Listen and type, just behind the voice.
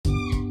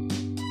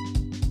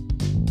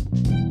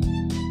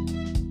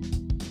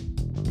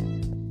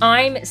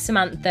I'm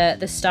Samantha,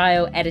 the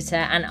style editor,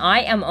 and I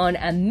am on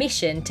a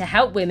mission to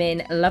help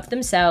women love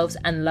themselves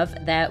and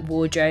love their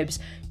wardrobes.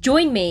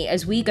 Join me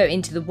as we go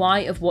into the why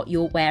of what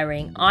you're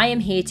wearing. I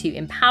am here to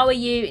empower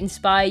you,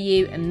 inspire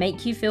you, and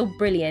make you feel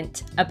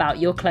brilliant about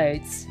your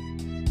clothes.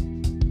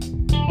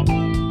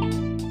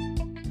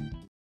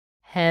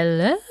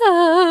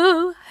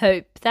 Hello,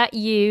 hope that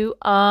you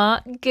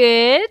are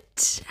good.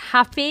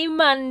 Happy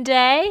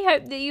Monday.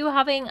 Hope that you're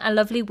having a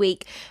lovely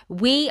week.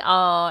 We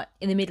are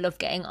in the middle of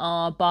getting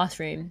our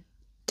bathroom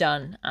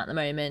done at the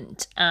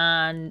moment,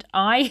 and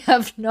I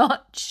have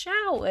not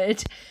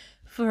showered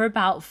for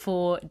about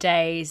 4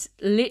 days.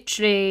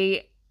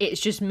 Literally,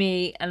 it's just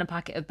me and a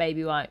packet of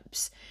baby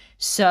wipes.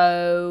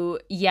 So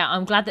yeah,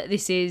 I'm glad that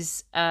this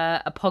is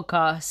a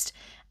podcast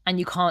and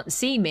you can't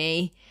see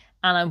me.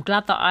 And I'm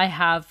glad that I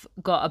have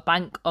got a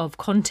bank of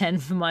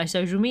content for my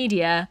social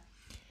media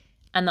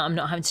and that I'm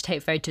not having to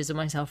take photos of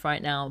myself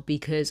right now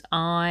because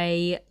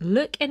I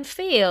look and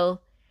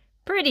feel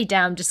pretty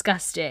damn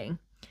disgusting.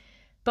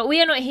 But we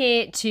are not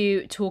here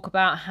to talk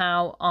about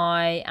how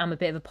I am a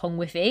bit of a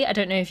pongwifty. I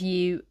don't know if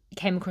you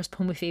came across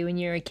pongwifty when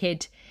you were a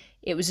kid.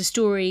 It was a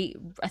story,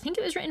 I think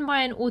it was written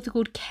by an author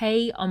called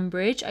Kay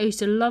Umbridge. I used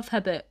to love her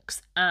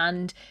books,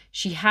 and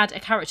she had a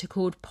character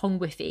called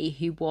Pongwifty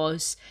who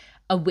was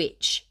a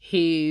witch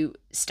who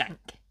stank,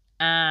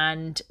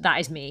 and that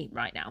is me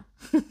right now.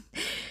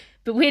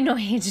 But we're not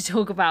here to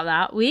talk about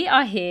that. We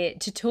are here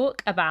to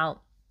talk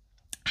about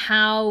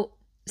how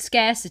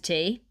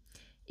scarcity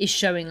is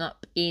showing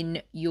up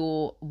in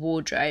your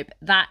wardrobe.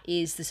 That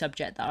is the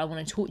subject that I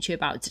want to talk to you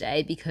about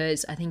today,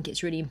 because I think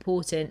it's really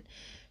important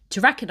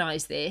to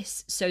recognize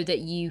this so that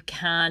you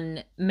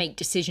can make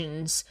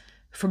decisions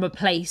from a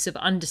place of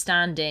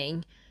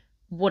understanding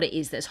what it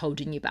is that's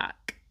holding you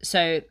back.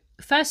 So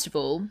first of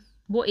all,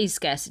 what is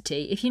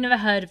scarcity? If you've never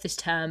heard of this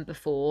term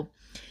before,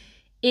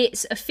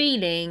 it's a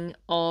feeling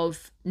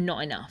of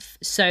not enough.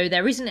 So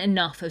there isn't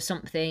enough of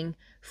something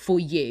for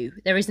you.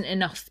 There isn't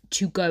enough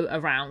to go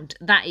around.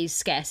 That is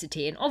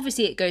scarcity. And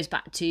obviously it goes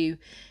back to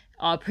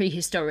our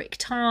prehistoric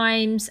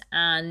times,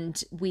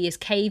 and we as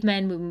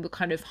cavemen, when we were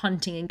kind of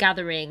hunting and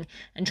gathering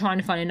and trying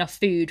to find enough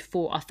food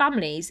for our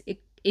families,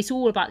 it's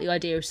all about the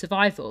idea of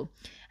survival.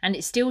 And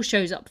it still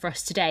shows up for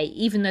us today,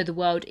 even though the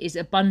world is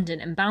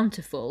abundant and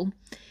bountiful.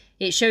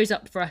 It shows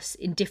up for us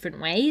in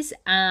different ways,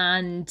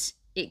 and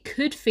it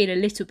could feel a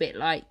little bit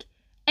like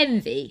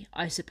envy,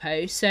 I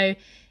suppose. So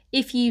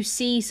if you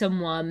see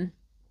someone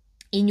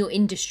in your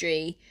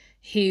industry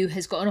who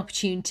has got an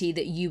opportunity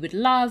that you would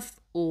love,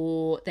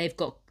 or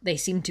they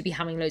seem to be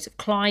having loads of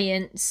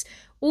clients,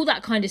 all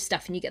that kind of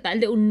stuff, and you get that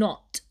little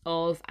knot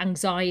of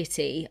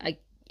anxiety,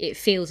 it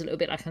feels a little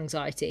bit like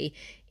anxiety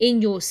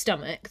in your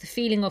stomach, the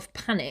feeling of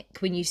panic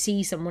when you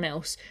see someone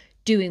else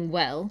doing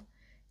well,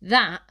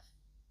 that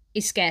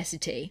is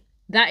scarcity.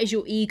 That is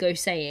your ego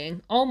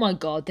saying, oh my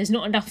God, there's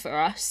not enough for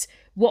us.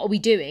 What are we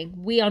doing?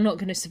 We are not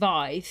going to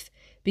survive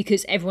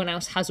because everyone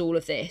else has all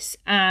of this.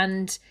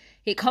 And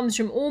it comes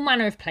from all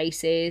manner of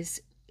places.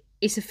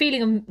 It's a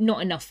feeling of not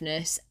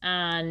enoughness,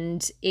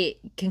 and it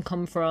can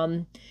come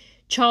from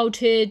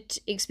childhood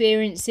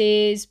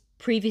experiences,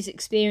 previous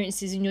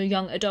experiences in your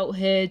young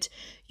adulthood,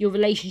 your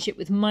relationship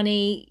with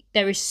money.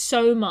 There is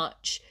so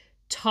much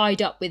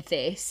tied up with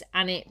this,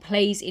 and it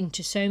plays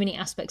into so many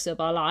aspects of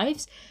our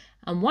lives.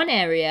 And one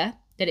area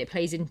that it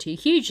plays into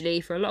hugely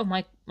for a lot of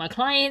my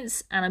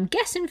clients, and I'm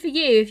guessing for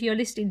you if you're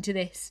listening to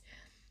this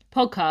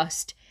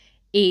podcast,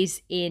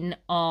 is in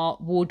our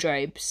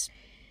wardrobes.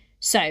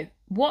 So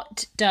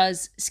what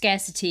does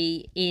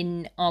scarcity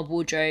in our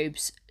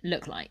wardrobes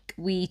look like?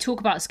 We talk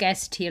about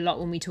scarcity a lot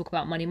when we talk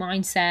about money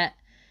mindset.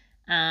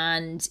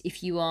 And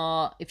if you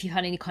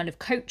had any kind of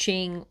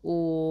coaching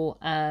or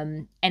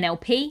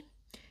NLP,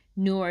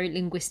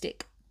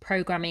 neuro-linguistic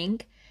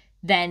programming,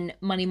 then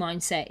money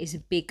mindset is a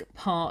big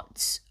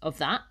part of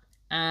that,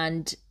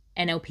 and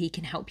NLP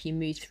can help you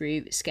move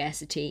through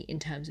scarcity in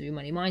terms of your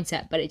money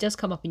mindset. But it does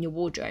come up in your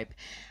wardrobe,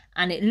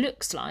 and it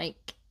looks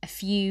like a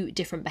few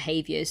different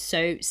behaviors.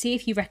 So see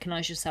if you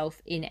recognize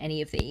yourself in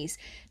any of these.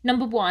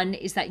 Number one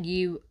is that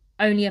you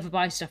only ever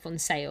buy stuff on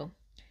sale,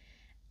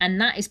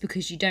 and that is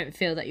because you don't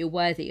feel that you're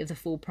worthy of the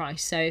full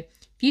price. So if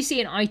you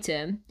see an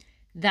item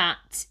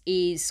that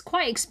is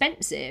quite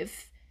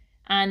expensive,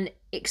 and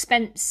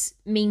expense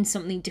means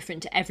something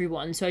different to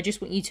everyone. So I just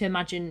want you to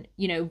imagine,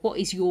 what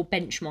is your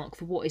benchmark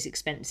for what is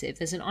expensive?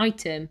 There's an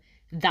item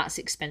that's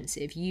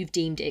expensive. You've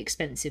deemed it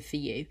expensive for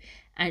you.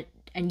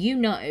 And you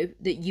know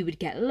that you would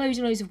get loads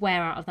and loads of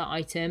wear out of that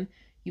item.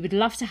 You would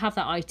love to have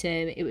that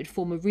item. It would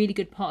form a really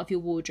good part of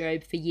your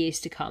wardrobe for years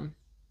to come.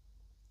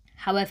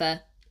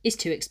 However, it's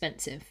too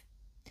expensive.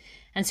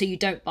 And so you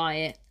don't buy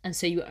it. And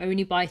so you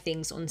only buy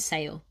things on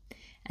sale.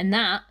 And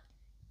that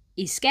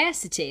is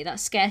scarcity.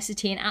 That's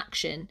scarcity in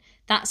action.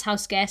 That's how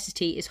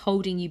scarcity is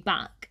holding you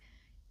back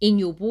in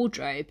your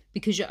wardrobe,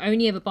 because you're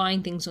only ever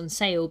buying things on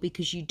sale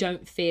because you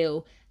don't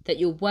feel that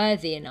you're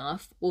worthy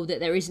enough, or that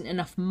there isn't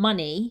enough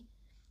money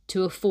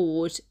to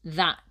afford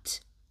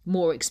that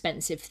more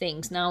expensive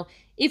things. Now,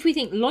 if we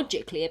think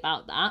logically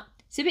about that,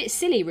 It's a bit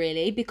silly,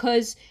 really,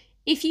 because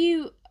if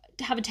you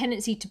have a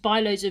tendency to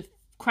buy loads of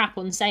crap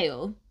on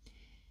sale,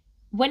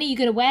 when are you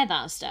going to wear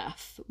that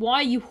stuff? Why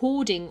are you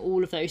hoarding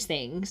all of those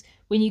things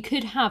when you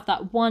could have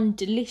that one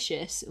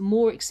delicious,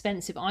 more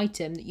expensive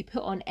item that you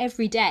put on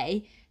every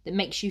day that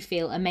makes you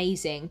feel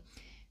amazing?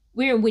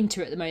 We're in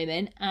winter at the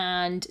moment,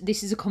 and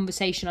this is a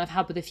conversation I've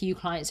had with a few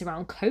clients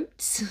around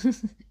coats.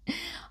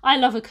 I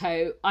love a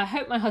coat. I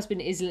hope my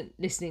husband isn't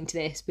listening to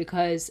this,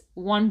 because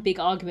one big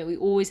argument we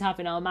always have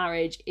in our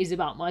marriage is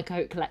about my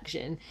coat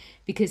collection,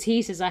 because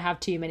he says I have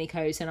too many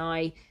coats and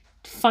I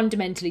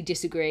fundamentally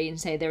disagree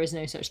and say there is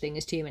no such thing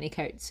as too many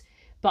coats.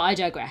 But I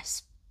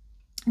digress.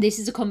 This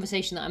is a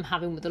conversation that I'm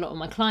having with a lot of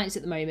my clients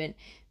at the moment,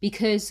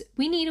 because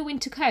we need a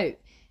winter coat.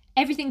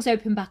 Everything's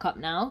open back up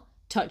now,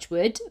 touch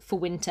wood, for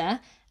winter.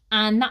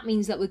 And that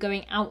means that we're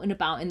going out and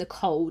about in the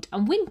cold,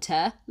 and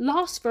winter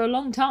lasts for a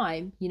long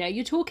time. You know,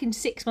 you're talking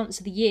 6 months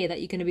of the year that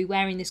you're going to be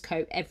wearing this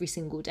coat every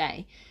single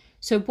day.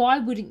 So why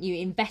wouldn't you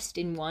invest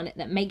in one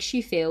that makes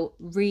you feel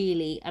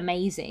really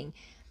amazing?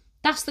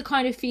 That's the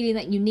kind of feeling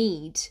that you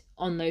need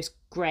on those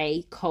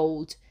grey,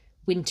 cold,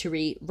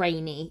 wintry,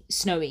 rainy,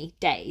 snowy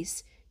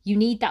days. You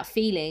need that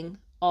feeling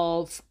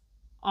of,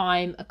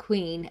 I'm a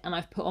queen and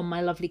I've put on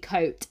my lovely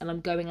coat and I'm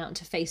going out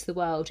to face the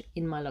world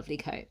in my lovely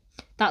coat.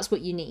 That's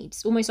what you need.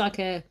 It's almost like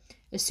a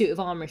suit of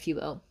armour, if you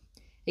will,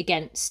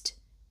 against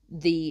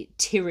the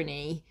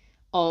tyranny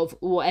of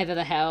whatever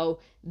the hell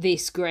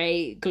this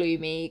grey,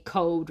 gloomy,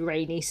 cold,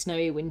 rainy,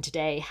 snowy winter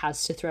day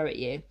has to throw at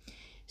you.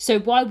 So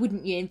why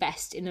wouldn't you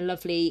invest in a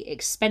lovely,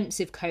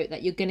 expensive coat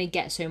that you're going to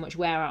get so much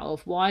wear out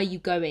of? Why are you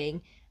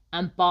going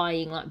and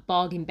buying like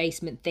bargain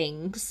basement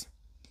things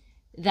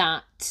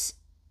that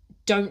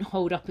don't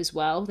hold up as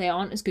well? They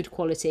aren't as good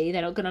quality.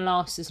 They're not going to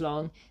last as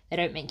long. They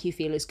don't make you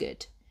feel as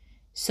good.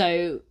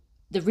 So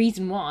the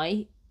reason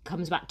why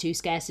comes back to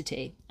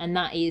scarcity, and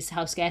that is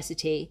how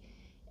scarcity,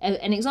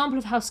 an example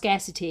of how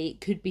scarcity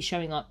could be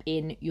showing up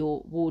in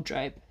your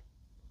wardrobe.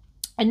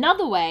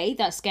 Another way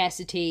that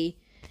scarcity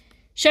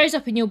shows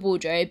up in your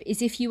wardrobe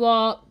is if you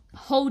are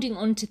holding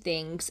on to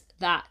things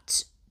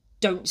that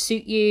don't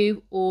suit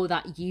you or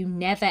that you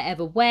never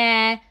ever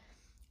wear,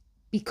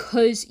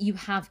 because you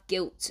have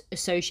guilt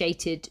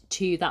associated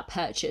to that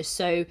purchase.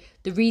 So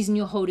the reason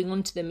you're holding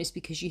on to them is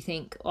because you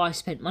think, oh, I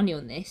spent money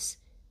on this,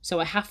 so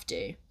I have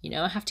to,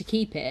 I have to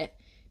keep it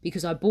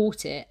because I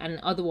bought it, and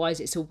otherwise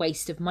it's a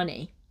waste of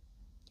money.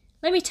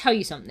 Let me tell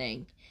you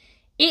something.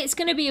 It's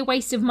going to be a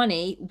waste of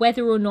money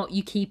whether or not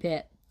you keep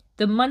it.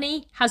 The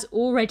money has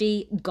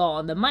already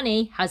gone. The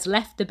money has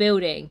left the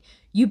building.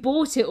 You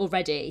bought it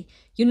already.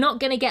 You're not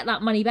going to get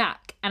that money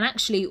back. And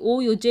actually,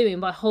 all you're doing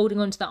by holding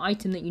on to that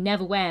item that you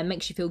never wear and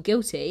makes you feel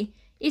guilty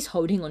is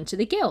holding on to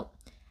the guilt.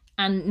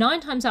 And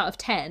 9 times out of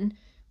 10,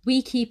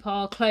 we keep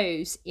our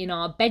clothes in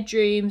our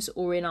bedrooms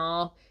or in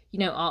our,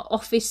 our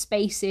office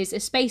spaces, a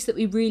space that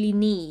we really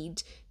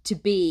need to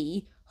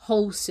be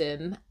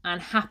wholesome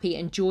and happy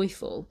and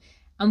joyful.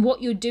 And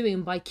what you're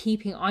doing by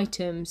keeping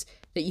items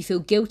that you feel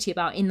guilty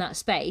about in that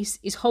space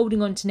is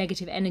holding on to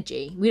negative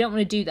energy. We don't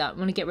want to do that. We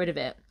want to get rid of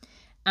it.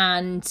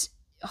 And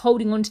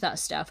holding on to that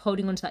stuff,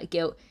 holding on to that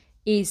guilt,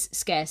 is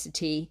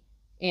scarcity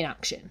in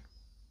action.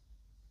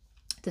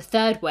 The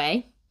third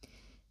way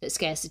that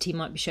scarcity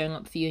might be showing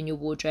up for you in your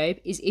wardrobe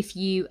is if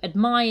you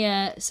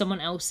admire someone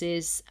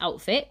else's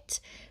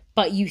outfit,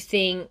 but you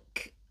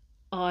think,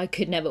 oh, I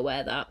could never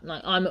wear that.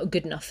 Like, I'm not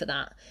good enough for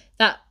that.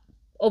 That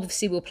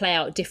obviously will play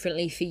out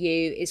differently for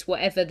you. It's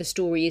whatever the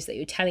story is that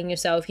you're telling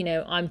yourself.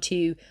 I'm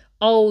too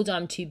old,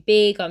 I'm too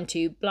big, I'm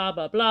too blah,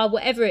 blah, blah,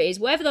 whatever it is,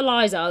 whatever the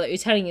lies are that you're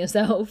telling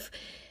yourself,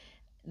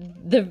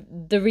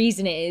 the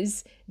reason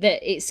is that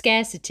it's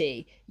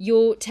scarcity.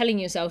 You're telling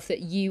yourself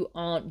that you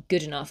aren't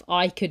good enough.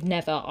 I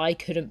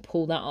couldn't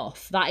pull that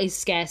off. That is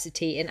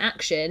scarcity in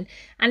action,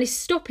 and it's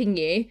stopping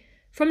you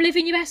from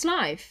living your best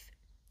life.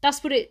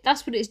 That's what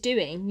it's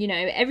doing.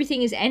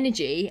 Everything is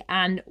energy,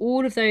 and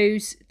all of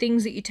those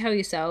things that you tell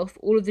yourself,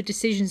 all of the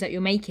decisions that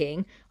you're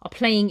making are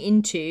playing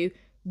into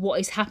what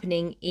is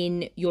happening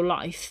in your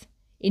life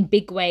in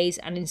big ways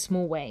and in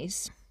small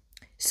ways.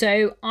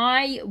 So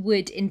I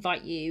would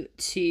invite you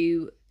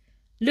to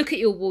look at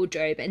your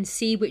wardrobe and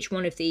see which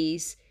one of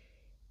these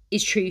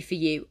is true for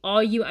you.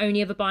 Are you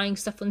only ever buying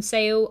stuff on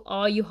sale?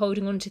 Are you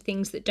holding on to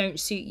things that don't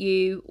suit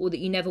you or that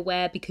you never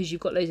wear because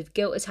you've got loads of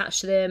guilt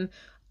attached to them?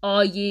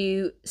 Are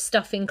you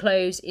stuffing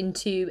clothes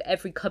into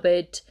every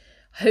cupboard,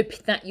 hoping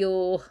that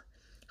your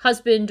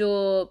husband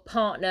or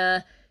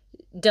partner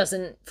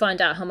doesn't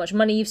find out how much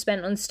money you've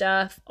spent on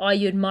stuff? Are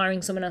you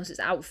admiring someone else's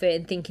outfit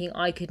and thinking,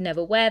 I could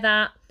never wear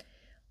that?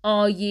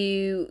 Are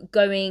you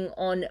going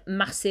on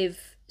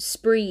massive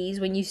sprees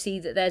when you see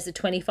that there's a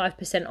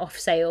 25% off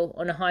sale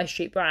on a high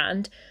street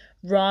brand,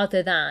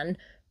 rather than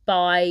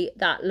buy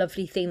that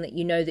lovely thing that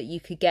you know that you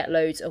could get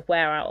loads of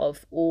wear out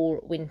of all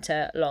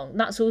winter long?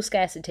 That's all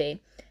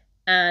scarcity.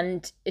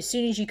 And as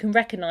soon as you can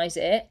recognise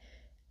it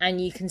and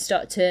you can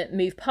start to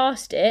move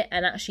past it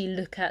and actually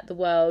look at the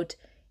world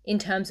in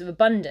terms of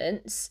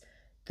abundance,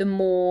 the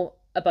more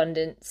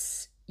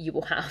abundance you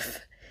will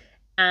have.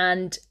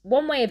 And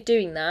one way of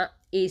doing that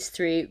is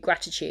through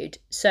gratitude.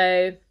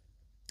 So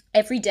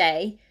every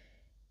day,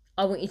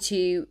 I want you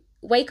to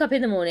wake up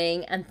in the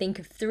morning and think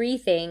of 3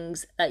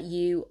 things that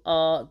you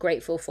are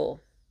grateful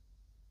for.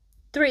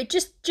 3,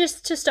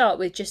 just to start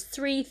with, just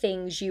 3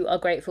 things you are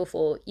grateful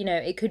for. You know,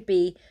 it could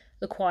be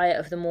the quiet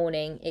of the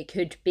morning. It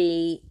could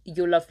be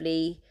your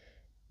lovely,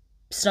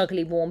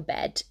 snuggly warm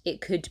bed.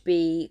 It could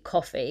be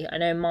coffee. I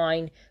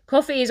know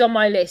coffee is on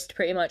my list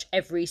pretty much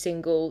every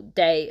single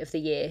day of the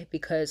year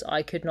because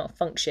I could not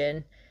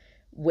function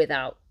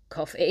without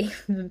coffee.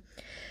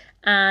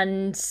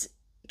 And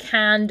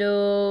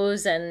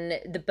candles and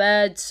the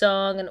bird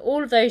song and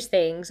all of those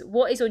things.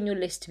 What is on your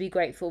list to be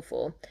grateful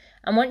for?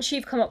 And once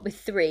you've come up with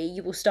 3,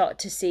 you will start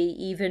to see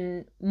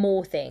even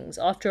more things.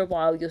 After a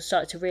while, you'll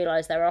start to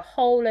realize there are a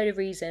whole load of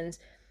reasons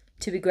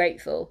to be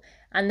grateful.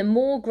 And the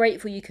more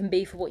grateful you can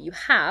be for what you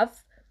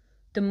have,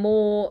 the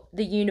more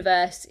the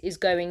universe is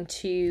going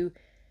to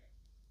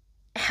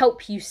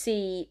help you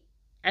see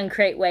and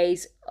create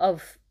ways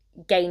of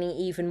gaining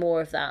even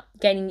more of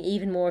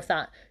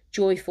that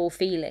joyful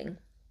feeling.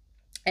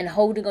 And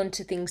holding on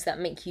to things that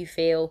make you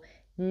feel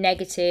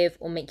negative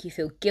or make you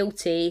feel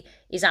guilty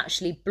is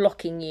actually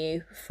blocking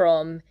you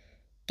from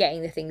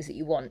getting the things that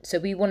you want. So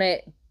we want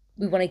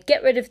to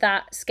get rid of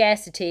that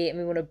scarcity, and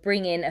we want to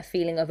bring in a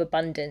feeling of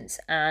abundance.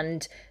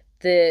 And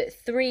the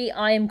 3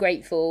 I am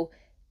grateful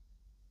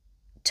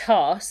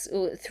tasks,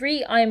 or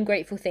 3 I am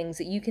grateful things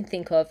that you can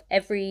think of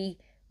every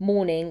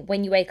morning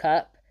when you wake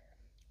up,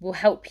 will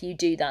help you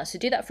do that. So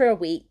do that for a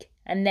week.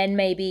 And then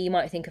maybe you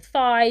might think of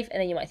 5,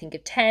 and then you might think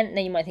of 10, and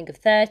then you might think of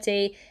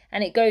 30,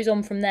 and it goes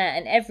on from there.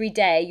 And every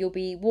day you'll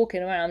be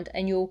walking around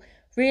and you'll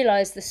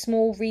realize the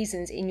small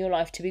reasons in your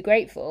life to be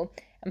grateful.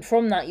 And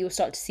from that, you'll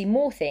start to see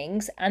more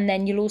things, and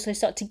then you'll also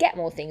start to get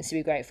more things to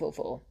be grateful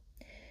for.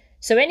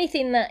 So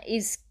anything that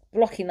is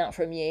blocking that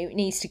from you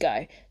needs to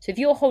go. So if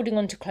you're holding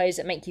on to clothes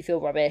that make you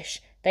feel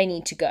rubbish, they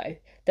need to go.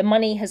 The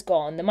money has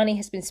gone. The money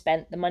has been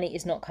spent. The money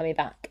is not coming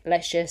back.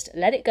 Let's just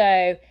let it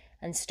go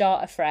and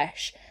start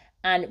afresh.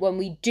 And when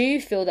we do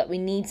feel that we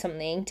need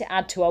something to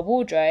add to our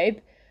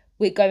wardrobe,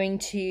 we're going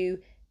to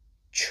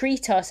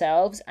treat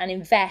ourselves and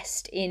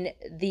invest in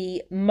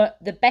the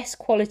best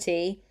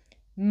quality,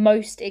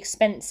 most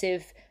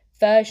expensive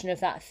version of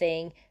that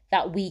thing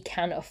that we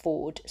can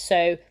afford.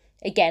 So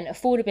again,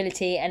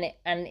 affordability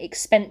and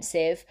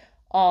expensive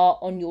are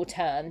on your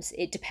terms.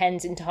 It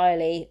depends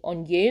entirely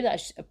on you.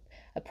 That's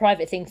a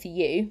private thing for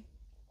you,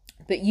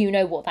 but you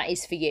know what that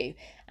is for you.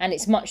 And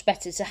it's much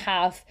better to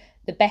have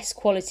the best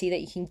quality that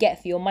you can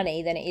get for your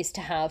money than it is to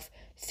have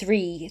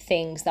 3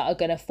 things that are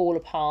going to fall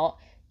apart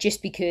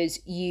just because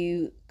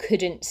you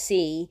couldn't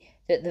see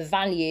that the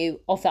value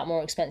of that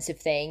more expensive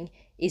thing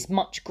is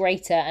much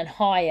greater and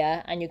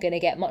higher, and you're going to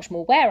get much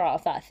more wear out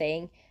of that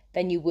thing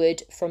than you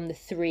would from the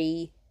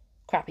 3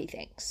 crappy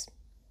things.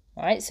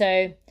 All right,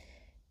 so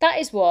that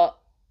is what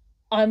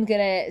I'm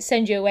going to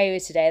send you away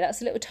with today.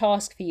 That's a little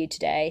task for you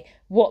today.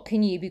 What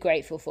can you be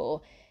grateful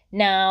for?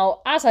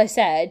 Now, as I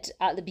said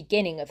at the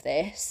beginning of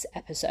this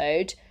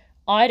episode,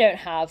 I don't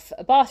have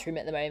a bathroom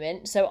at the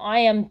moment, so I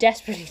am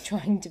desperately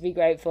trying to be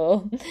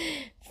grateful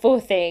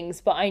for things,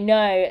 but I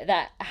know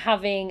that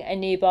having a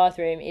new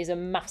bathroom is a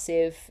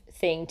massive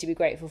thing to be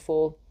grateful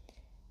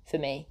for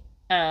me.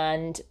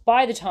 And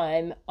by the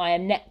time I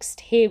am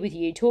next here with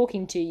you,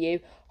 talking to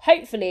you,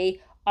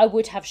 hopefully I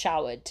would have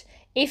showered.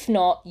 If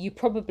not, you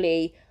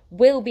probably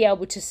will be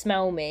able to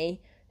smell me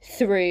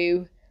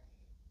through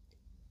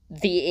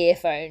the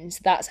earphones.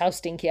 That's how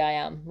stinky I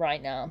am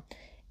right now.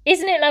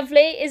 Isn't it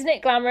lovely? Isn't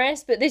it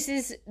glamorous? But this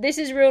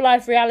is real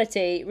life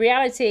reality.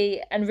 Reality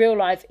and real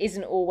life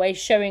isn't always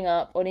showing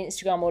up on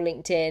Instagram or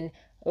LinkedIn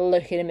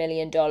looking $1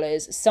 million.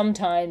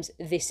 Sometimes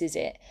this is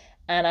it.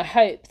 And I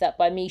hope that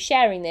by me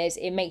sharing this,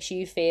 it makes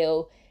you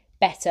feel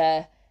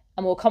better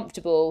and more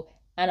comfortable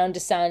and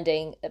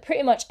understanding that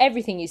pretty much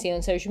everything you see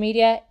on social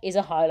media is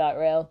a highlight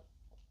reel.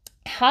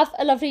 Have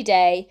a lovely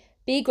day.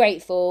 Be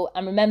grateful.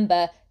 And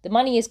remember, the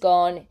money is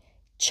gone.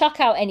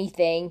 Chuck out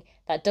anything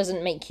that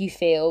doesn't make you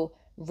feel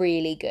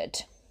really good.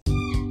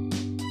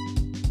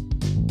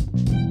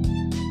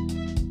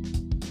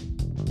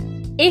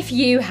 If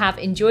you have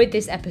enjoyed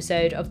this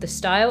episode of the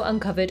Style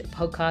Uncovered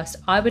podcast,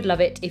 I would love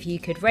it if you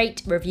could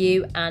rate,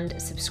 review,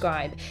 and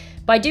subscribe.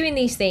 By doing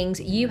these things,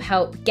 you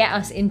help get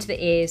us into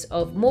the ears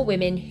of more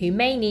women who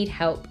may need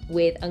help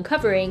with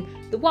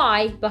uncovering the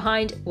why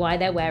behind why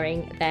they're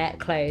wearing their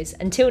clothes.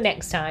 Until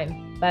next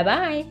time, bye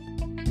bye.